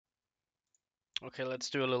Okay, let's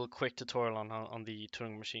do a little quick tutorial on the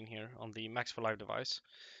Turing machine here on the Max for Live device.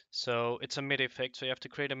 So it's a MIDI effect, so you have to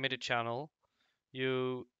create a MIDI channel.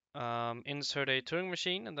 You insert a Turing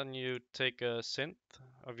machine and then you take a synth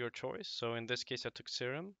of your choice. So in this case, I took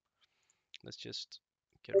Serum. Let's just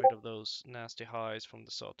get rid of those nasty highs from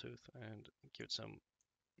the sawtooth and give it some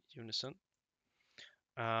unison.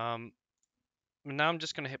 Now I'm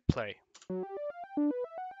just gonna hit play.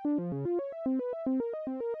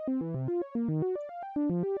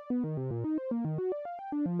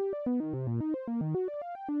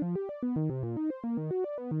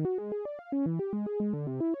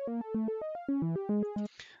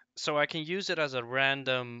 So I can use it as a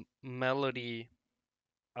random melody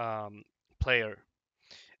um, player,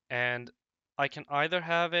 and I can either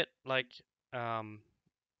have it like it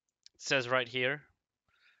says right here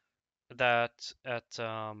that at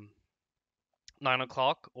 9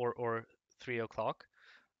 o'clock or 3 o'clock,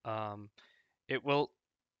 um, it will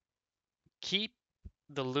keep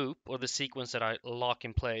the loop or the sequence that I lock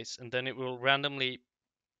in place, and then it will randomly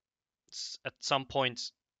at some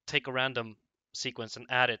point take a random sequence and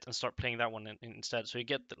add it and start playing that one instead. So you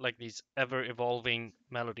get like these ever evolving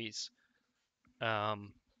melodies,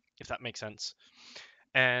 um, if that makes sense.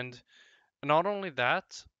 And not only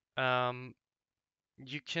that, um,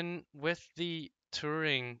 you can with the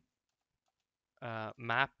Turing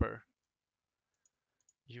Mapper,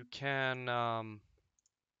 you can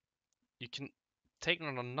take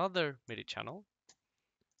on another MIDI channel.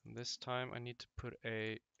 And this time I need to put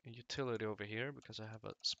a utility over here because I have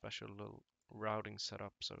a special little routing set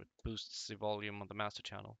up so it boosts the volume on the master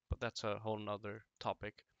channel. But that's a whole nother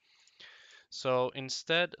topic. So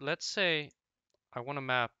instead, let's say I want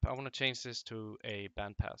to change this to a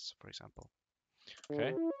bandpass, for example.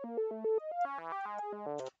 Okay.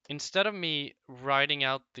 Instead of me writing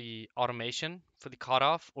out the automation for the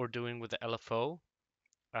cutoff or doing with the LFO,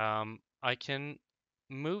 I can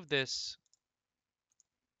move this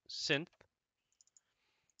synth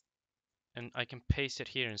and I can paste it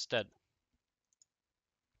here instead.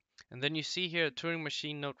 And then you see here Turing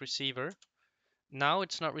machine note receiver. Now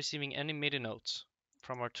it's not receiving any MIDI notes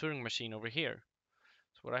from our Turing machine over here.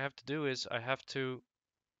 So what I have to do is I have to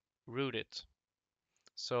route it.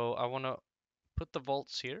 So I want to put the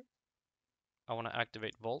volts here. I want to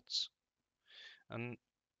activate volts. And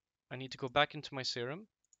I need to go back into my serum.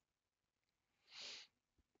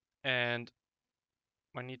 And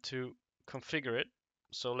I need to configure it.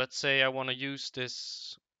 So let's say I want to use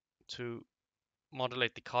this to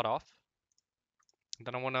modulate the cutoff.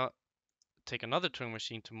 Then I want to take another Turing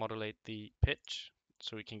machine to modulate the pitch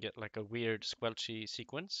so we can get like a weird squelchy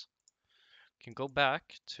sequence. We can go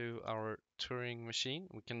back to our Turing machine.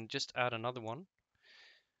 We can just add another one.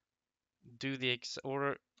 Do the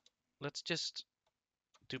or let's just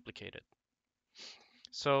duplicate it.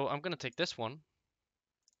 So I'm going to take this one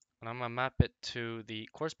and I'm going to map it to the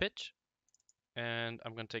coarse pitch. And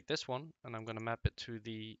I'm going to take this one and I'm going to map it to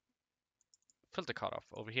the filter cutoff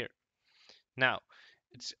over here. Now,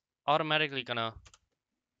 it's automatically gonna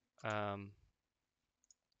um,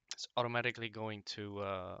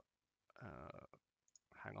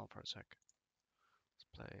 hang on for a sec.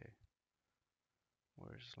 Let's play.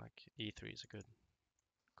 Where's like E3 is a good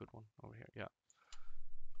one over here. Yeah.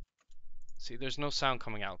 See, there's no sound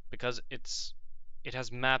coming out because it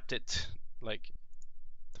has mapped it like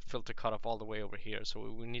the filter cutoff all the way over here. So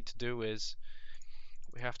what we need to do is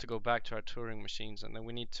we have to go back to our Turing machines and then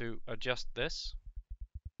we need to adjust this.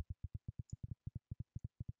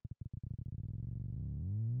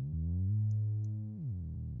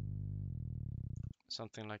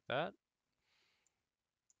 Something like that.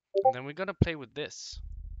 And then we're gonna play with this.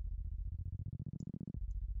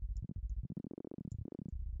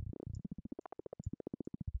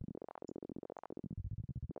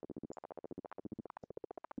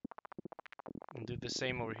 And do the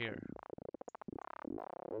same over here.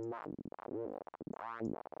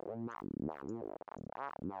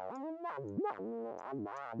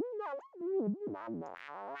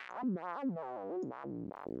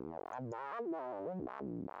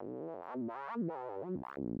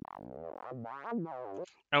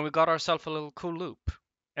 And we got ourselves a little cool loop.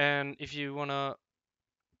 And if you want to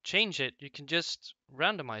change it, you can just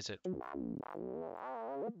randomize it.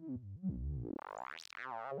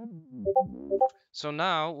 So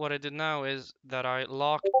now what I did now is that I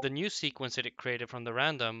locked the new sequence that it created from the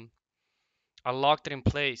random. I locked it in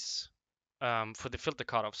place for the filter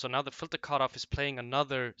cutoff. So now the filter cutoff is playing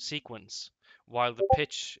another sequence while the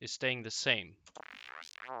pitch is staying the same.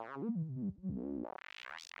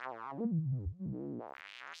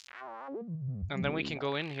 And then we can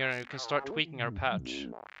go in here and we can start tweaking our patch.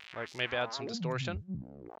 Like maybe add some distortion.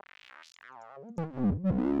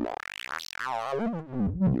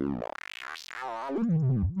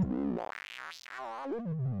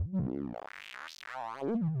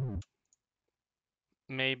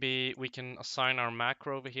 Maybe we can assign our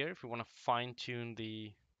macro over here if we want to fine tune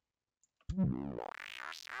the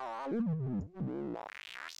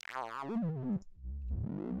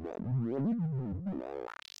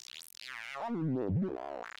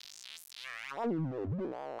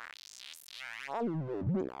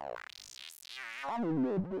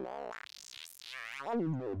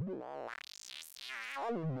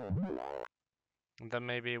and then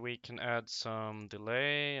maybe we can add some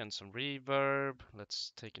delay and some reverb.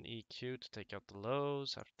 Let's take an EQ to take out the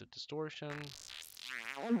lows after the distortion.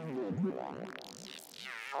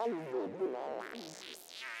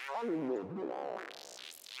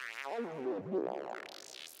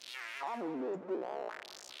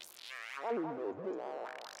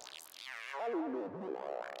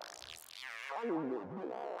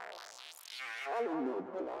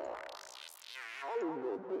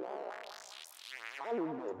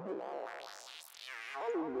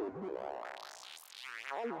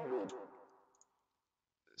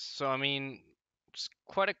 So I mean, it's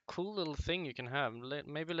quite a cool little thing you can have.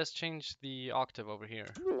 Maybe let's change the octave over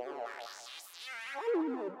here.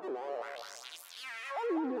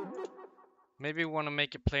 Maybe we want to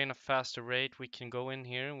make it play in a faster rate. We can go in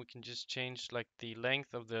here and we can just change like the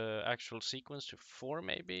length of the actual sequence to 4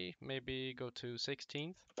 maybe. Maybe go to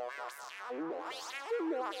 16th.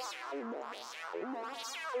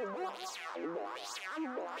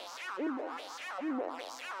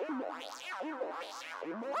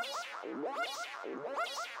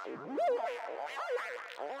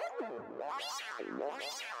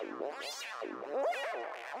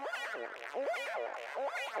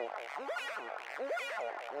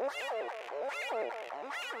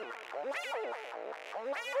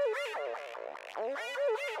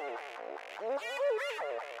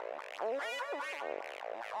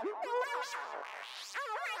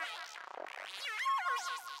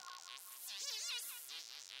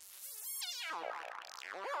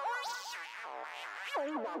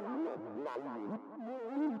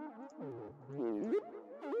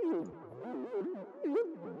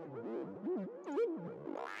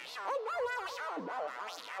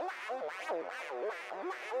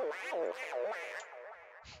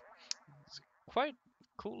 It's quite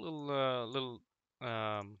cool little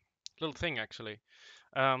thing actually.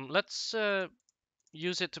 Let's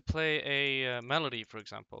use it to play a melody, for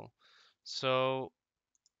example. So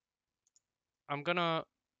I'm gonna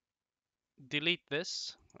delete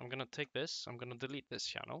this. I'm gonna take this. I'm gonna delete this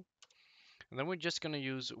channel, and then we're just gonna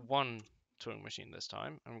use one Turing machine this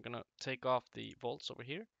time. I'm gonna take off the volts over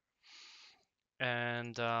here,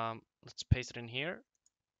 and let's paste it in here,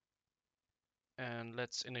 and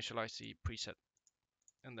let's initialize the preset,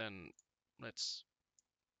 and then let's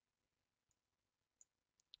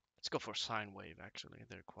go for sine wave. Actually,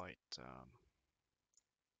 they're quite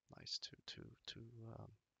nice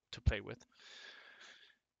to play with.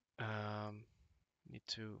 Need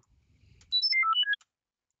to.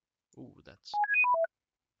 Ooh, that's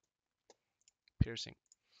piercing.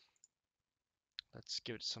 Let's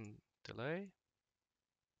give it some delay.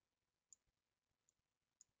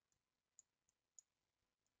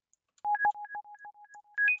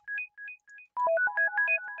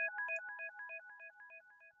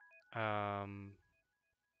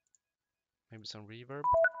 Maybe some reverb.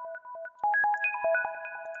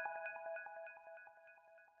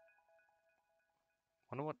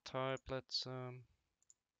 Wonder what type. Let's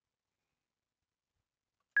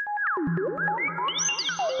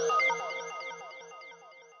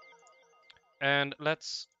and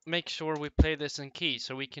let's make sure we play this in key.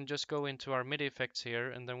 So we can just go into our MIDI effects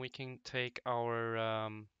here, and then we can take our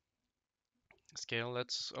scale.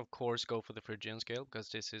 Let's of course go for the Phrygian scale because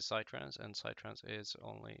this is Psytrance, and Psytrance is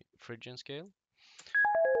only Phrygian scale.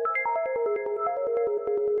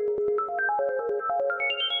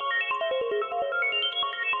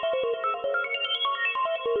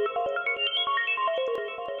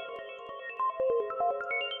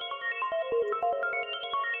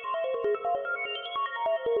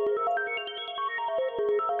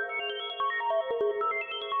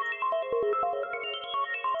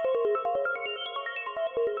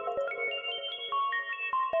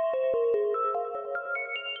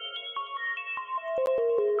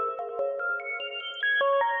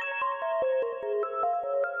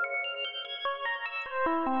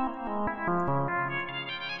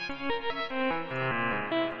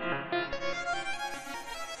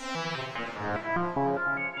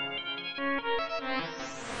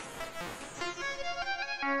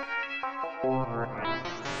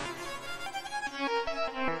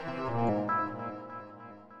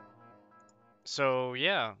 So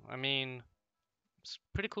yeah, I mean, it's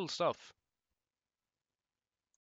pretty cool stuff.